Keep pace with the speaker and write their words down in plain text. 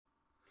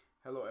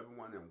Hello,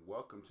 everyone, and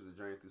welcome to the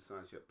Journey Through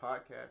Sonship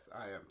podcast.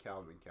 I am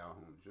Calvin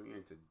Calhoun Jr.,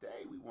 and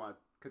today we want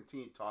to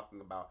continue talking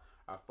about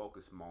our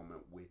focus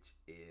moment, which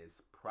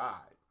is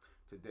pride.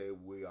 Today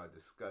we are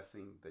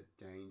discussing the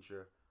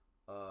danger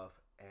of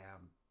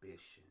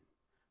ambition.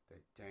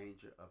 The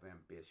danger of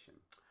ambition.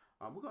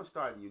 We're going to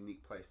start in a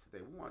unique place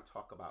today. We want to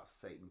talk about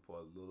Satan for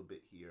a little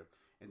bit here,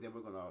 and then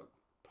we're going to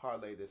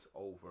parlay this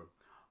over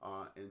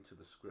into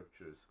the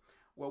scriptures.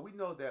 Well, we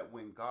know that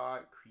when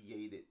God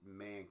created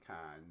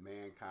mankind,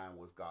 mankind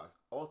was God's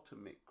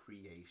ultimate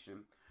creation,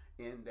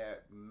 in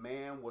that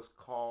man was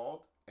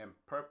called and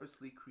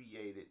purposely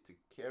created to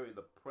carry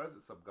the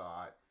presence of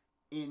God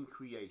in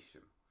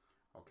creation.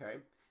 Okay?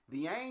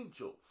 The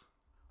angels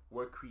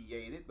were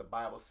created. The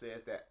Bible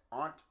says that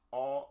aren't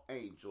all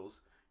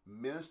angels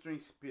ministering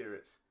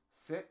spirits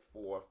sent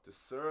forth to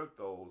serve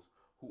those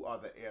who are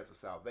the heirs of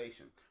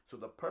salvation. So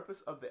the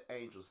purpose of the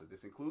angels, so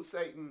this includes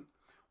Satan,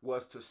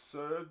 was to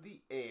serve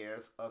the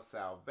heirs of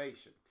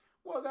salvation.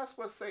 Well, that's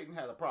where Satan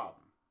had a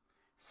problem.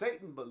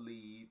 Satan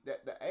believed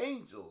that the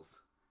angels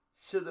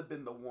should have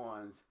been the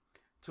ones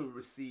to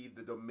receive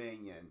the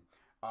dominion,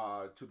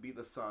 to be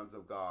the sons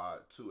of God,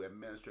 to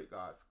administrate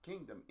God's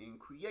kingdom in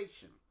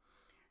creation.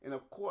 And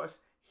of course,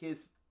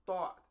 his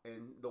thought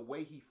and the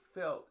way he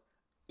felt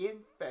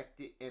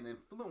infected and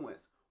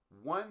influenced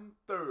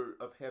 1/3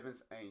 of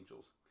heaven's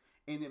angels.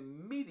 And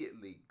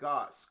immediately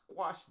God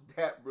squashed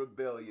that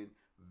rebellion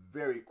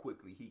very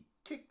quickly. He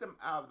kicked them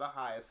out of the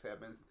highest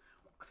heavens.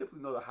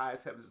 Typically know the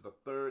highest heavens is the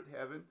third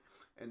heaven.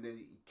 And then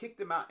he kicked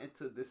them out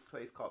into this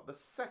place called the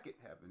second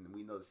heaven. And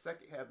we know the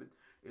second heaven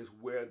is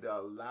where they're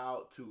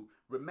allowed to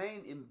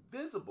remain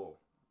invisible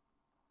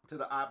to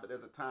the eye, but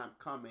there's a time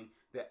coming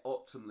that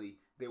ultimately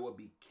they will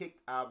be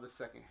kicked out of the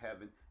second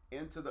heaven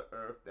into the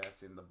earth.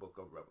 That's in the book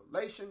of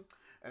Revelation.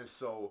 And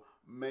so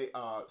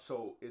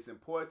so it's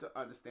important to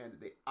understand that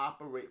they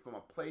operate from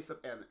a place of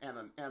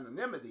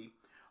anonymity.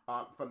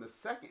 From the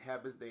second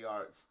heavens, they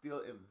are still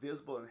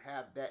invisible and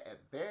have that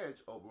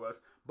advantage over us.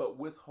 But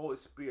with Holy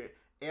Spirit,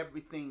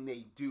 everything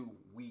they do,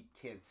 we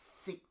can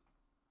see.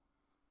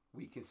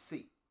 We can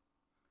see.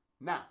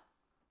 Now,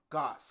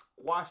 God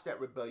squashed that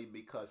rebellion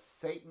because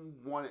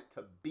Satan wanted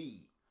to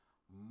be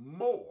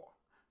more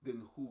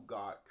than who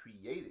God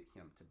created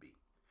him to be.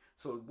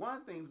 So one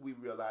of the things we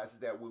realize is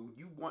that when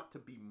you want to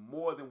be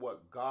more than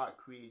what God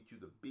created you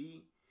to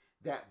be,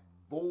 that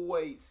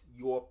voids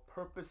your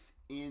purpose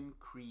in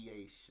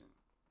creation.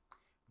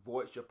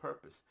 Voids your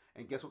purpose.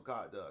 And guess what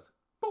God does?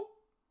 Boop!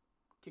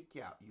 Kick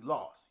you out. You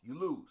lost. You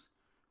lose.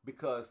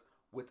 Because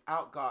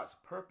without God's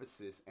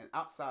purposes and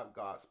outside of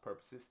God's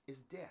purposes is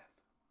death.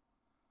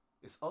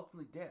 It's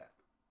ultimately death.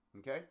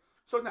 Okay?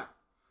 So now,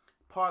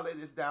 parlay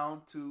this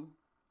down to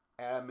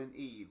Adam and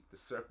Eve. The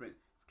serpent is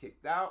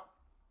kicked out.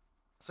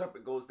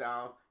 Serpent goes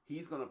down.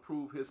 He's going to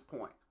prove his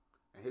point.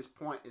 And his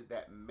point is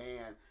that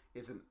man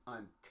is an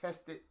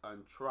untested,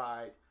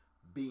 untried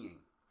being.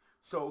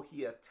 So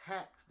he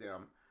attacks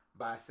them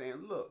by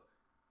saying, look,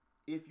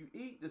 if you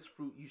eat this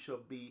fruit, you shall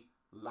be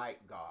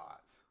like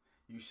gods.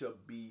 You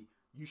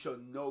shall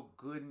know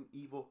good and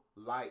evil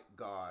like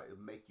God. It'll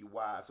make you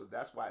wise. So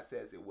that's why it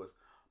says it was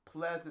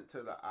pleasant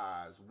to the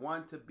eyes,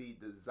 one to be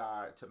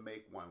desired, to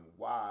make one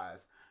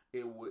wise.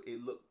 It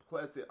looked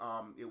pleasant.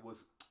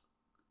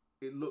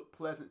 It looked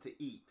pleasant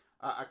to eat.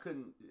 I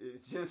couldn't,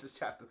 it's Genesis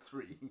chapter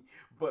 3,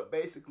 but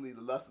basically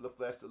the lust of the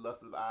flesh, the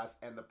lust of the eyes,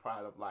 and the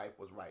pride of life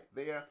was right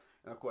there.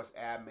 And of course,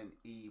 Adam and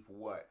Eve,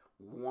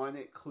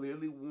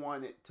 clearly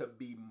wanted to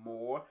be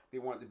more. They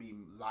wanted to be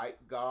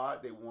like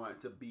God. They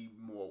wanted to be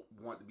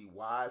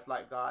wise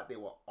like God. They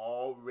were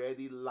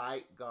already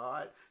like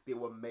God. They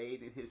were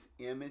made in his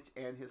image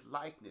and his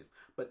likeness,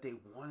 but they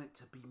wanted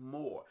to be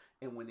more.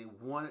 And when they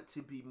wanted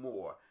to be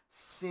more,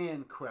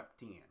 sin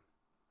crept in.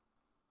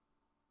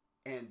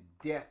 And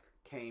death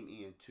came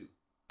in too.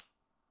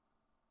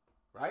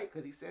 Right?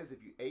 Because he says,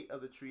 if you ate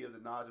of the tree of the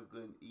knowledge of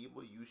good and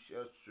evil, you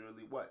shall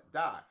surely what?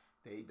 Die.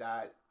 They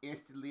died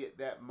instantly at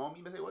that moment.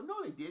 You may say, well,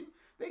 no, they didn't.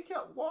 They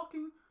kept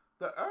walking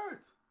the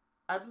earth.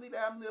 I believe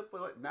Adam lived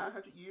for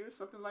 900 years,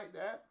 something like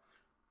that.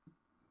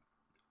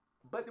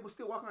 But they were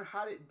still walking around.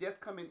 How did death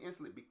come in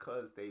instantly?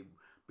 Because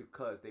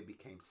they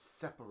became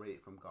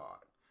separated from God.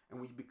 And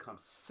when you become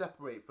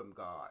separated from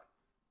God,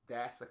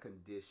 that's a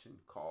condition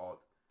called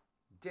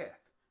death.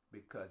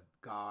 Because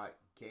God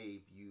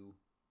gave you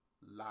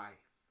life.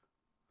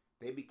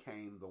 They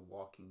became the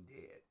walking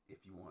dead,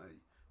 if you want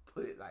to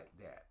put it like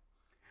that.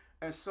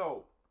 And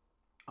so,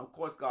 of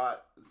course, God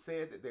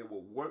said that they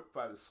will work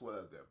by the sweat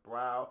of their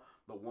brow.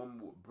 The woman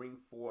will bring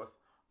forth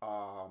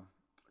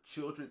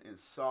children in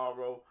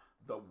sorrow.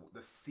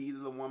 The seed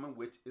of the woman,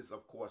 which is,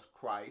 of course,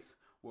 Christ,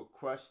 will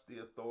crush the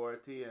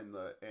authority, and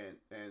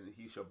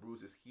he shall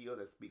bruise his heel.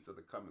 That speaks of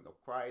the coming of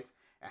Christ,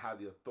 and how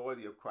the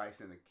authority of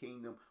Christ in the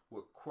kingdom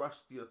will crush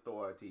the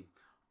authority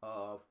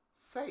of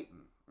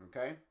Satan.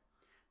 Okay?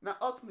 Now,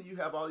 ultimately, you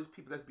have all these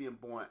people that's being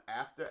born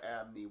after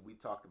Adam and Eve. We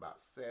talked about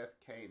Seth,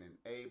 Cain, and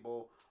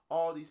Abel,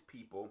 all these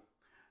people.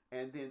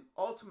 And then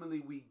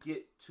ultimately we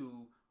get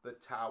to the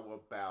Tower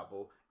of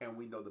Babel. And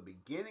we know the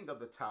beginning of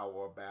the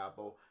Tower of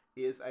Babel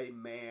is a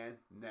man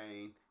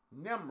named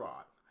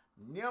Nimrod.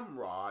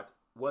 Nimrod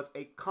was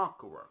a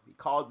conqueror. He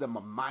called them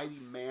a mighty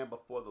man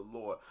before the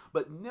Lord.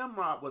 But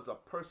Nimrod was a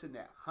person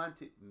that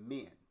hunted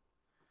men.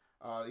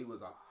 He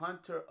was a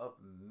hunter of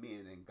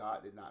men, and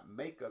God did not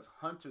make us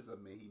hunters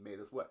of men. He made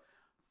us what?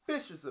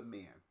 Fishers of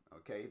men.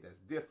 Okay, that's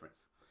difference.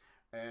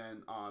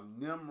 And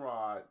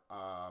Nimrod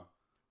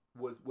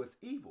was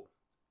evil.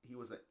 He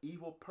was an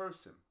evil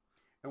person.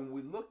 And when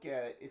we look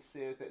at it, it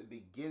says that the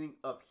beginning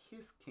of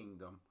his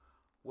kingdom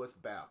was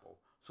Babel.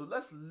 So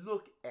let's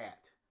look at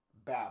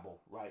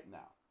Babel right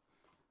now.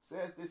 It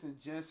says this in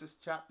Genesis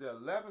chapter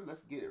 11.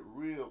 Let's get it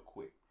real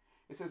quick.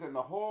 It says, in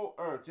the whole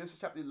earth, Genesis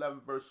chapter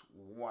 11, verse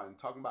 1,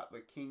 talking about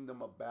the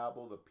kingdom of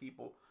Babel, the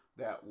people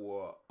that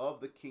were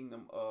of the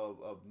kingdom of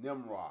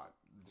Nimrod,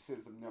 the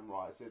descendants of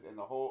Nimrod. It says, and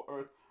the whole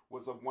earth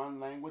was of one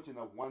language and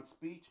of one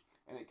speech.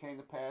 And it came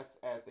to pass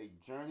as they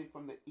journeyed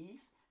from the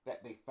east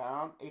that they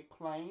found a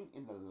plain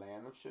in the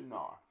land of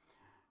Shinar.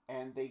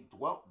 And they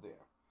dwelt there.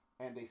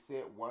 And they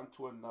said one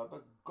to another,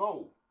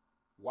 go,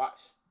 watch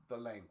the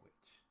language.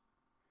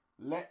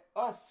 Let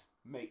us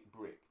make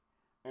brick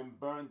and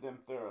burn them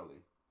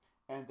thoroughly.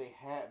 And they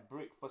had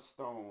brick for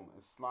stone,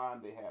 and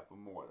slime they had for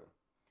mortar.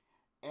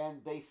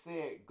 And they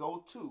said,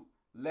 go to,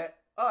 let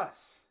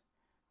us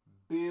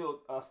build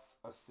us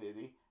a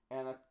city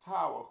and a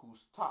tower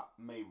whose top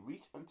may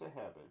reach unto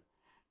heaven.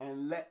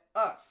 And let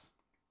us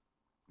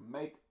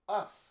make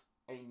us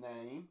a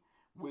name,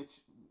 which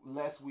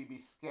lest we be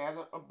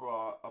scattered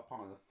abroad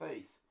upon the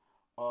face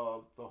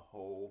of the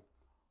whole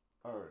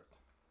earth.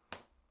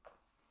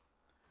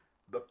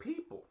 The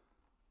people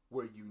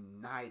were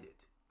united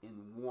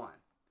in one.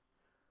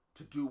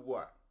 To do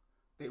what?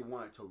 They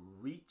wanted to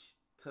reach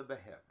to the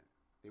heaven.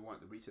 They wanted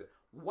to reach it.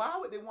 Why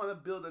would they want to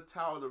build a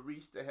tower to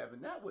reach to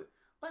heaven? That would,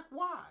 like,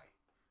 why?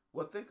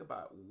 Well, think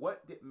about it.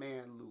 What did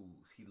man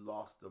lose? He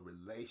lost the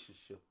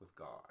relationship with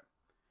God.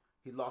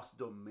 He lost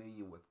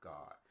dominion with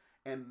God.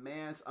 And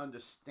man's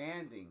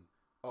understanding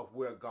of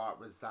where God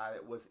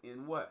resided was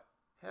in what?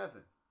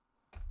 Heaven.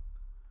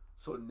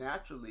 So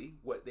naturally,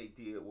 what they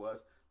did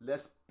was,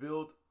 let's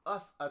build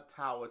us a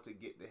tower to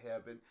get to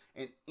heaven.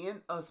 And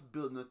in us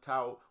building a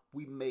tower,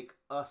 we make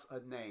us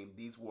a name.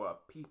 These were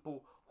a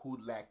people who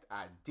lacked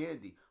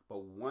identity.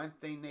 But one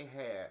thing they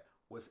had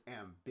was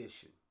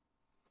ambition.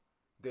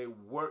 They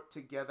worked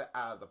together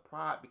out of the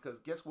pride because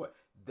guess what?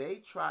 They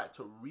tried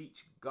to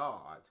reach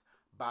God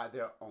by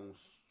their own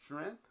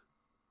strength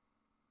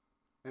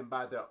and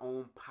by their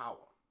own power.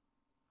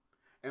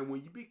 And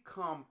when you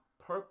become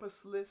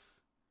purposeless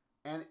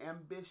and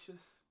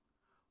ambitious,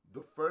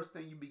 the first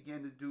thing you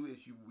begin to do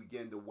is you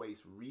begin to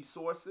waste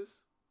resources,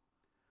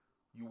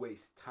 you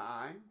waste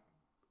time,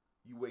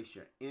 you waste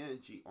your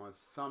energy on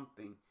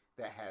something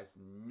that has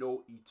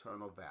no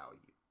eternal value.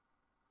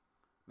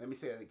 Let me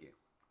say that again.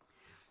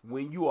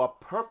 When you are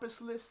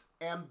purposeless,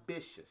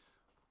 ambitious,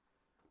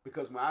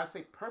 because when I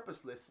say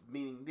purposeless,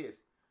 meaning this,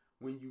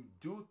 when you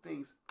do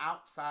things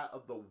outside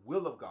of the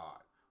will of God,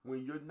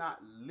 when you're not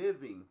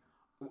living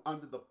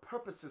under the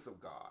purposes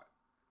of God,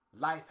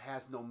 life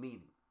has no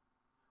meaning.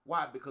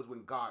 Why? Because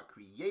when God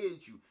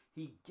created you,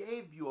 he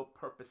gave you a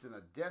purpose and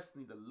a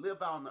destiny to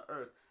live out on the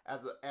earth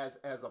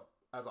as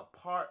a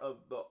part of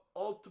the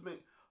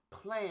ultimate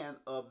plan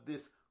of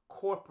this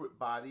corporate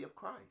body of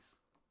Christ.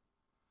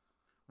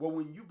 Well,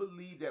 when you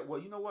believe that,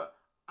 well, you know what?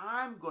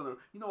 I'm going to,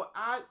 you know what?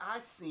 I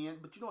sinned,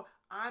 but you know what?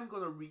 I'm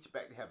going to reach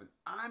back to heaven.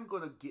 I'm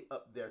going to get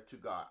up there to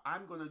God.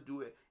 I'm going to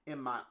do it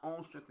in my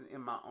own strength and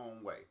in my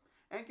own way.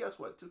 And guess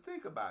what? To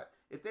think about it,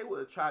 if they would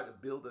have tried to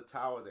build a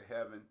tower to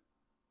heaven,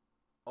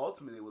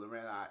 ultimately they would have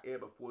ran out of air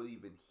before they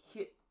even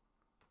hit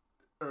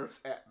Earth's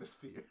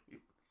atmosphere.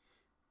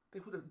 They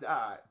would have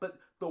died. But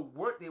the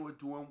work they were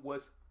doing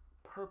was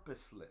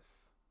purposeless.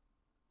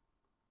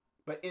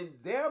 But in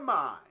their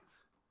minds,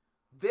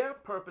 their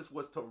purpose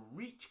was to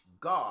reach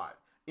God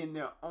in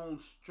their own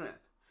strength.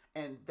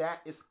 And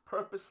that is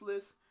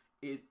purposeless.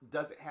 It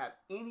doesn't have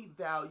any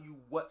value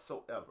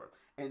whatsoever.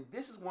 And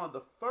this is one of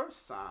the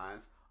first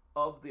signs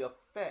of the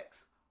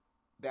effects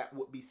that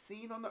would be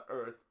seen on the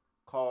earth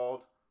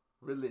called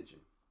religion.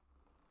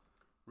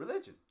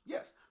 Religion,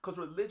 yes. Because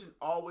religion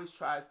always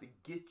tries to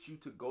get you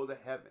to go to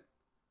heaven.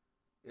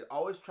 It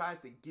always tries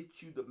to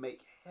get you to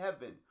make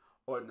heaven,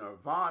 or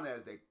nirvana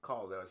as they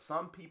call it, or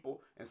some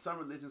people and some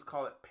religions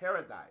call it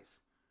paradise.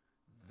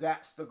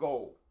 That's the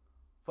goal.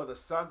 For the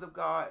sons of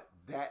God,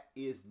 that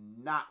is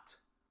not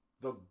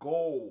the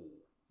goal.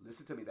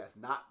 Listen to me, that's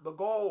not the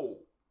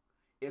goal.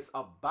 It's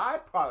a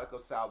byproduct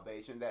of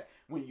salvation that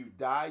when you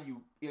die,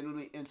 you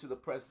enter into the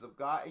presence of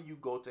God and you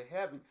go to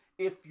heaven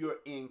if you're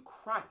in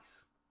Christ.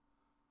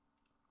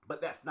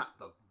 But that's not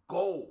the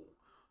goal.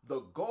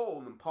 The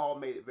goal, and Paul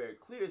made it very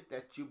clear, is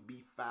that you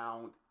be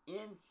found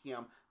in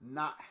him,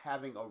 not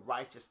having a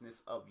righteousness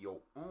of your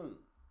own.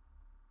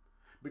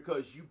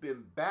 Because you've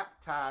been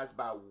baptized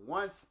by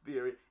one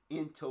spirit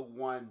into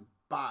one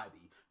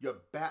body. You're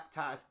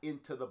baptized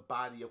into the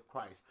body of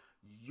Christ.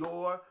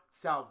 Your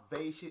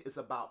salvation is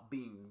about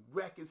being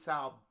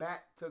reconciled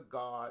back to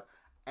God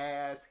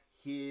as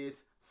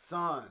his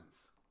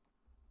sons.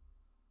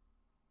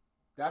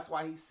 That's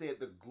why he said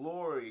the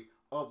glory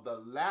of the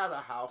latter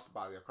house,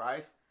 body of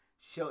Christ,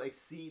 shall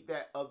exceed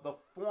that of the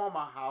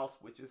former house,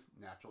 which is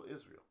natural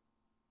Israel.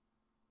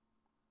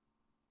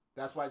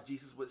 That's why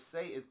Jesus would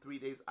say in 3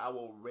 days, I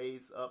will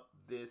raise up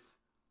this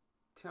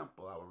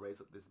temple. I will raise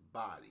up this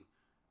body.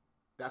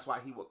 That's why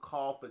he would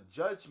call for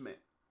judgment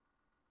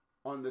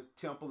on the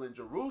temple in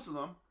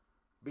Jerusalem,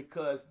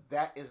 because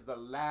that is the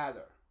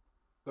latter.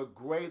 The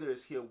greater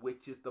is here,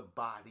 which is the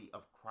body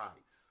of Christ.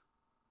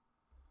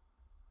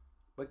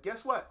 But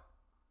guess what?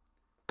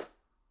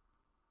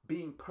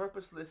 Being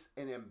purposeless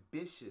and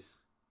ambitious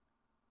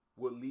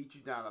will lead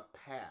you down a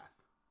path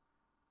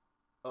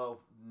of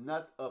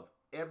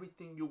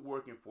everything you're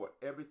working for,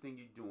 everything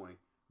you're doing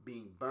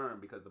being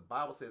burned, because the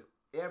Bible says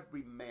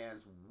every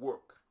man's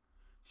work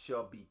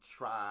shall be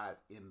tried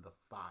in the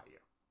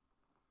fire.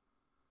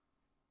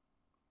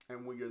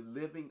 And when you're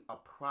living a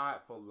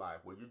prideful life,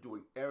 where you're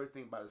doing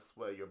everything by the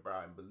sweat of your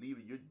brow and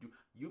believing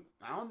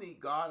I don't need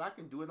God, I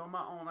can do it on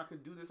my own, I can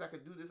do this, I can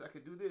do this, I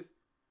can do this,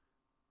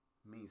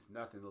 means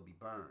nothing. It'll be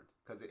burned,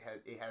 because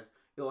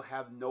it'll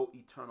have no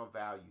eternal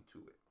value to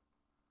it.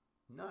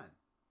 None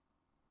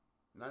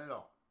at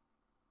all.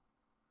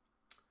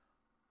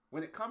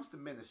 When it comes to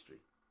ministry,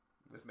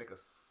 let's make a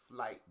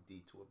slight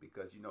detour,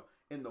 because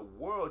in the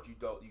world you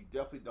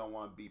definitely don't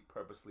want to be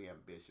purposely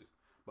ambitious.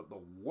 But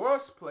the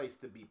worst place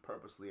to be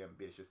purposely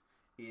ambitious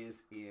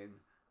is in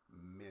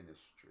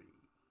ministry,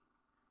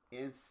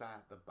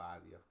 inside the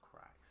body of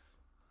Christ.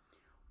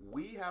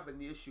 We have an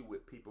issue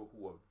with people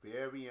who are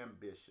very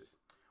ambitious.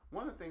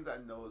 One of the things I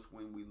notice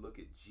when we look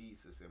at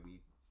Jesus and we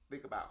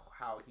think about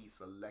how he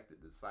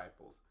selected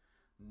disciples,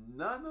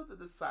 none of the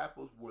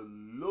disciples were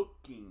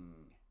looking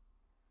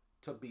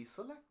to be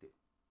selected.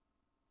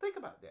 Think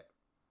about that.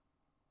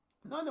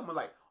 None of them were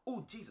like,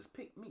 oh, Jesus,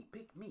 pick me.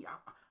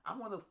 I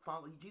want to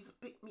follow you. Jesus,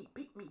 pick me.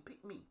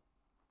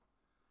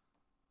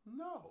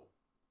 No.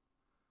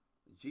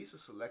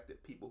 Jesus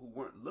selected people who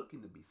weren't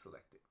looking to be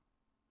selected.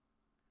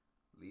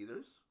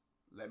 Leaders,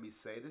 let me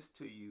say this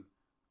to you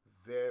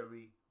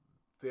very,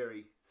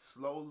 very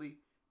slowly,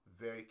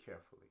 very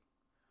carefully.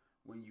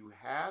 When you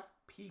have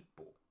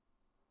people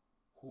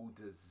who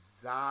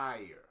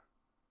desire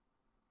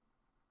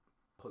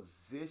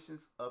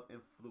positions of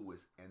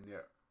influence and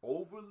they're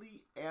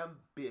overly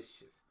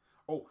ambitious.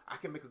 Oh,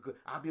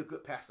 I'll be a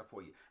good pastor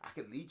for you. I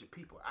can lead your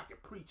people. I can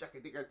preach. I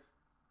can think.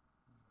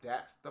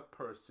 That's the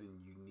person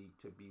you need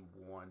to be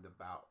warned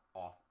about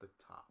off the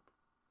top.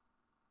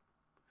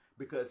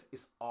 Because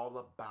it's all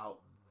about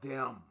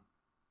them.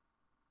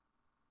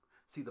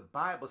 See, the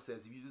Bible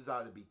says if you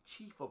desire to be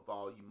chief of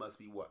all, you must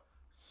be what?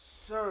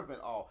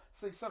 Servant all.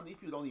 See, some of these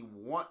people don't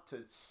even want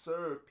to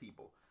serve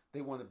people. They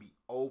want to be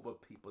over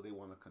people. They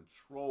want to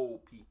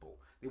control people.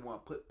 They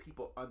want to put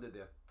people under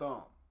their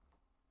thumb.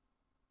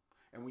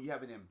 And when you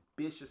have an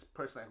ambitious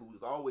person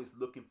who's always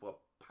looking for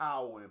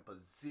power and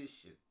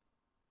position,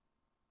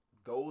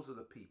 those are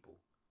the people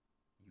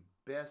you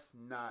best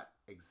not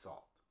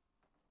exalt.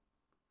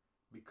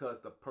 Because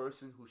the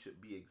person who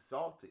should be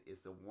exalted is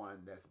the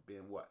one that's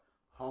been what?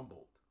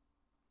 Humbled.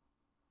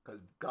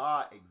 Because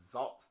God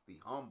exalts the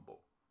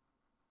humble.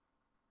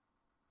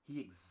 He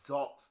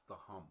exalts the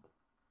humble.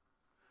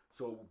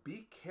 So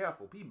be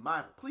careful, be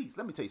mindful. Please,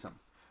 let me tell you something.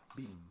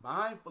 Be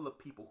mindful of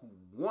people who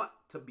want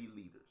to be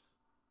leaders,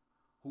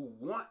 who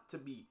want to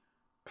be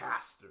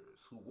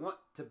pastors, who want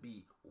to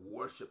be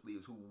worship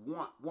leaders, who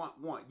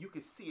want. You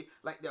can see it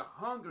like they're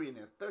hungry and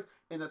they're thirsty.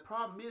 And the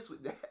problem is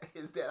with that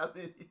is that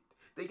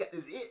they got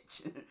this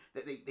itch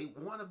that they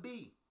want to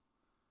be.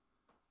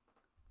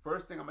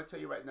 First thing I'm going to tell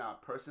you right now,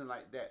 a person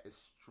like that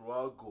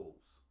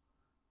struggles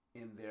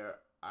in their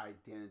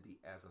identity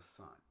as a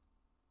son.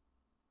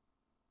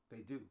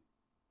 They do.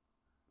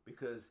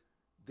 Because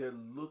they're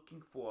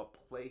looking for a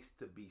place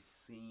to be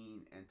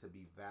seen and to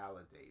be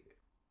validated.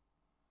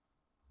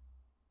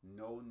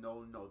 No.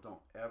 Don't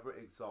ever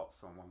exalt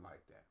someone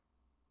like that.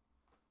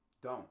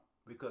 Don't.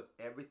 Because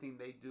everything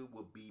they do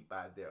will be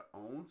by their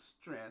own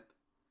strength,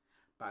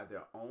 by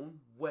their own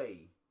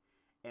way.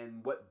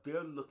 And what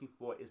they're looking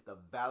for is the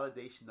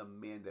validation of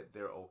men that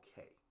they're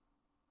okay.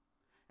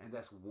 And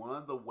that's one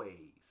of the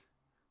ways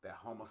that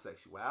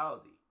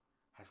homosexuality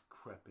has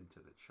crept into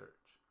the church.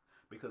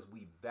 Because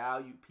we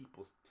value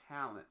people's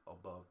talent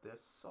above their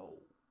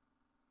soul.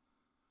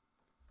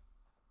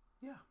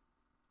 Yeah.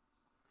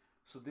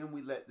 So then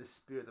we let the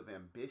spirit of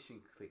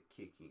ambition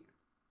kick in.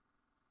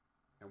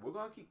 And we're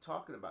going to keep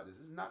talking about this.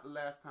 This is not the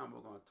last time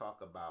we're going to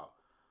talk about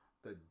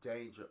the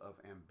danger of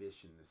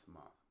ambition this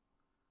month.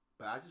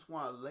 But I just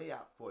want to lay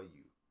out for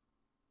you.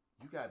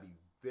 You got to be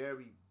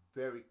very,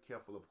 very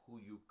careful of who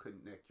you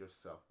connect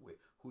yourself with,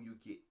 who you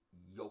get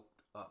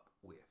yoked up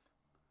with.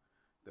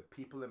 The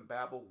people in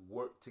Babel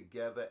worked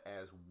together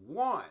as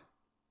one.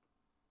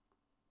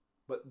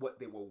 But what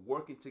they were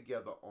working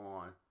together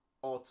on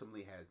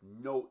ultimately has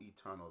no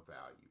eternal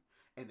value.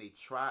 And they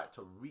tried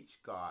to reach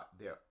God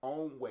their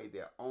own way,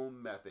 their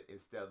own method,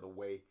 instead of the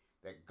way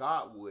that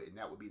God would, and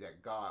that would be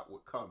that God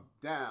would come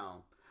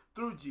down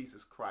through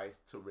Jesus Christ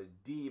to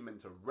redeem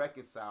and to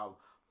reconcile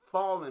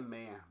fallen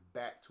man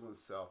back to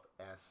himself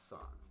as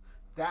sons.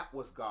 That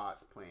was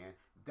God's plan.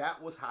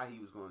 That was how he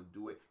was going to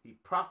do it. He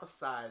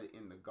prophesied it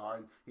in the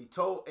garden. He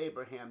told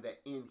Abraham that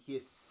in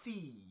his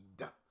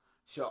seed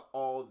shall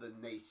all the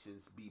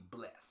nations be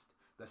blessed.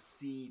 The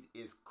seed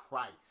is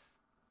Christ.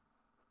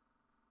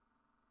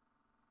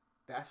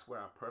 That's where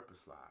our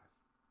purpose lies.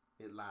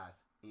 It lies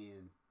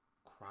in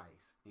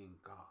Christ, in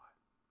God.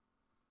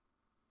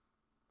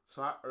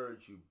 So I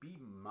urge you, be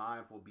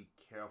mindful, be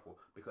careful,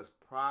 because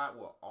pride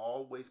will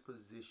always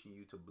position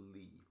you to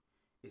believe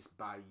it's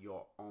by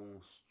your own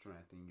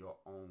strength and your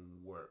own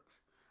works.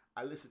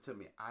 Listen to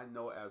me. I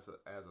know as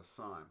a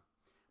son,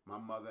 my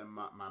mother,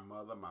 my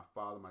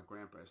father, my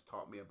grandparents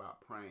taught me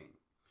about praying.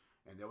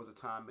 And there was a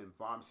time in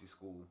pharmacy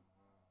school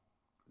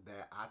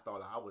that I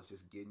thought I was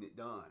just getting it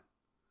done.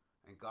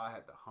 And God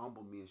had to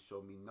humble me and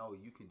show me, no,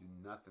 you can do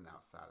nothing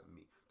outside of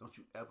me. Don't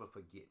you ever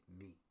forget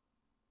me.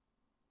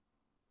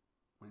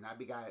 When I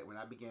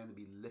began to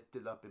be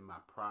lifted up in my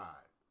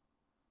pride,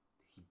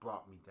 he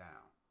brought me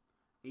down.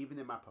 Even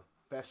in my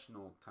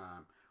professional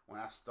time, when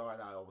I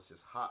started out, I was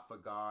just hot for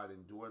God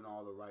and doing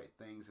all the right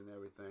things and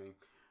everything.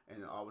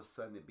 And all of a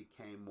sudden it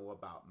became more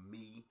about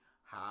me,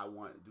 how I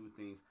wanted to do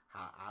things,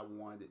 how I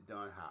wanted it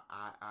done, how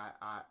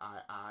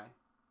I.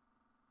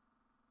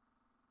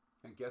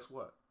 And guess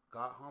what?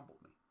 God humbled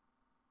me.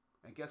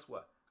 And guess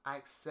what? I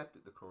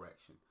accepted the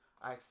correction.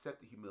 I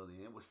accepted humility.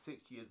 And it was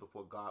 6 years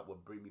before God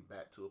would bring me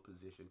back to a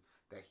position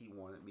that he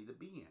wanted me to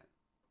be in.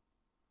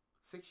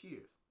 6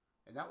 years.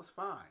 And that was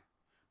fine.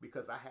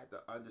 Because I had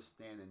to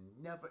understand and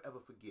never ever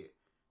forget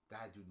that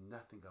I do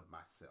nothing of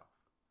myself.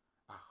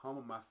 I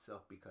humble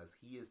myself because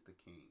he is the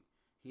King.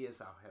 He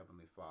is our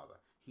Heavenly Father.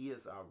 He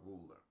is our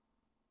ruler.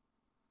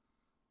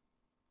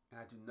 And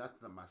I do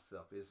nothing of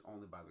myself. It is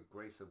only by the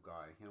grace of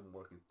God and him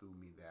working through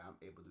me that I'm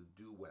able to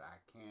do what I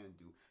can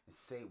do and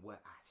say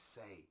what I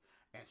say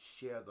and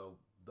share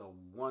the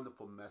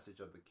wonderful message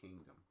of the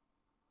kingdom.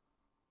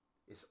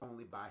 It's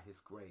only by his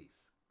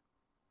grace.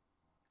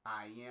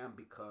 I am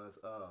because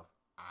of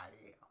I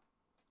am.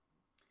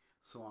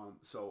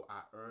 So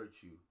I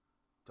urge you,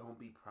 don't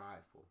be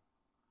prideful.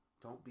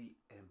 Don't be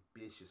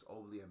ambitious,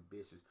 overly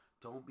ambitious.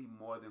 Don't be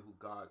more than who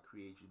God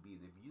created you to be.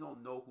 And if you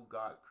don't know who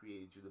God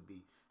created you to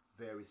be,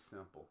 very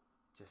simple.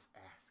 Just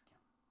ask him.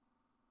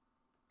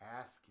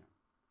 Ask him.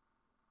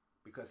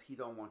 Because he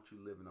don't want you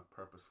living a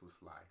purposeless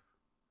life.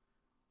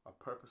 A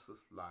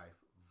purposeless life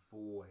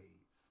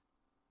voids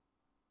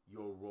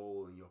your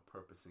role and your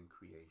purpose in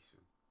creation.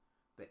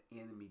 The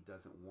enemy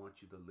doesn't want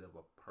you to live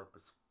a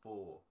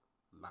purposeful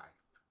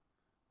life.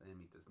 The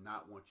enemy does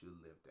not want you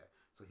to live that.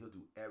 So he'll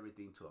do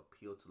everything to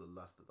appeal to the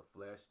lust of the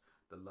flesh,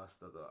 the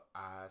lust of the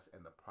eyes,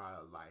 and the pride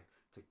of life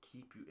to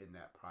keep you in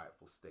that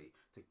prideful state,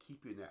 to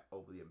keep you in that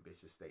overly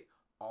ambitious state,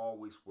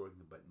 always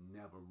working but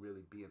never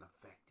really being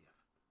effective.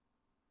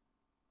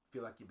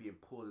 Feel like you're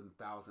being pulled in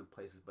 1,000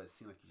 places, but it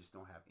seems like you just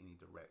don't have any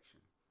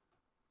direction.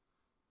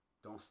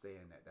 Don't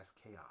stay in that. That's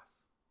chaos.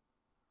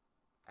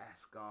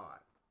 Ask God.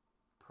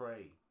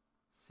 Pray.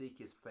 Seek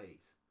his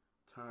face.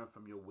 Turn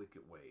from your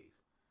wicked ways.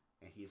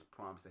 And he has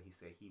promised that he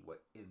said he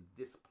would, in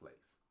this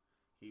place,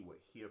 he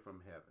would hear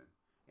from heaven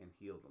and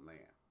heal the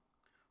land.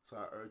 So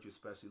I urge you,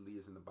 especially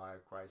leaders in the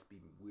body of Christ, be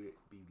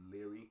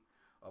leery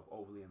of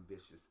overly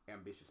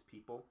ambitious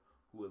people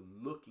who are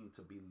looking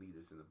to be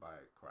leaders in the body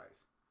of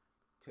Christ.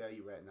 Tell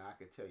you right now, I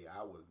can tell you,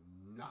 I was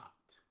not.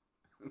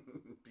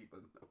 People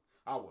know,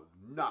 I was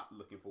not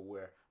looking for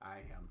where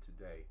I am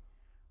today.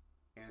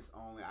 And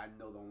I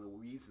know the only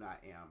reason I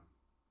am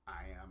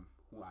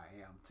who I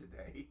am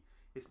today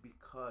is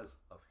because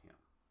of him,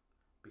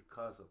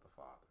 because of the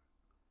Father,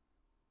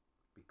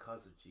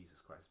 because of Jesus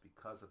Christ,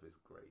 because of his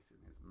grace and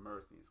his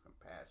mercy and his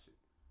compassion.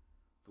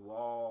 Through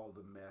all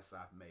the mess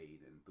I've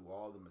made and through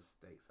all the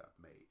mistakes I've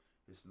made,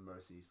 his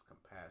mercy, his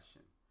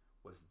compassion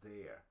was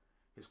there.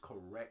 His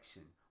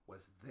correction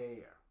was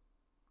there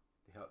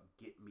to help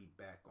get me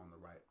back on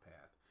the right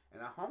path.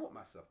 And I humbled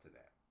myself to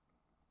that.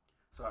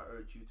 So I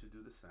urge you to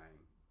do the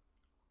same.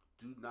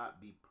 Do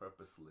not be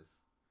purposeless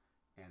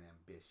and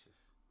ambitious.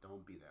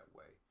 Don't be that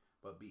way.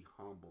 But be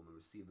humble and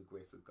receive the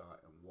grace of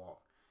God and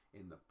walk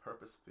in the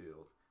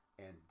purpose-filled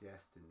and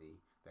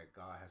destiny that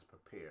God has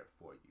prepared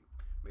for you.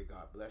 May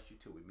God bless you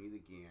till we meet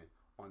again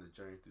on the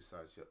Journey Through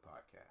Sonship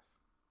podcast.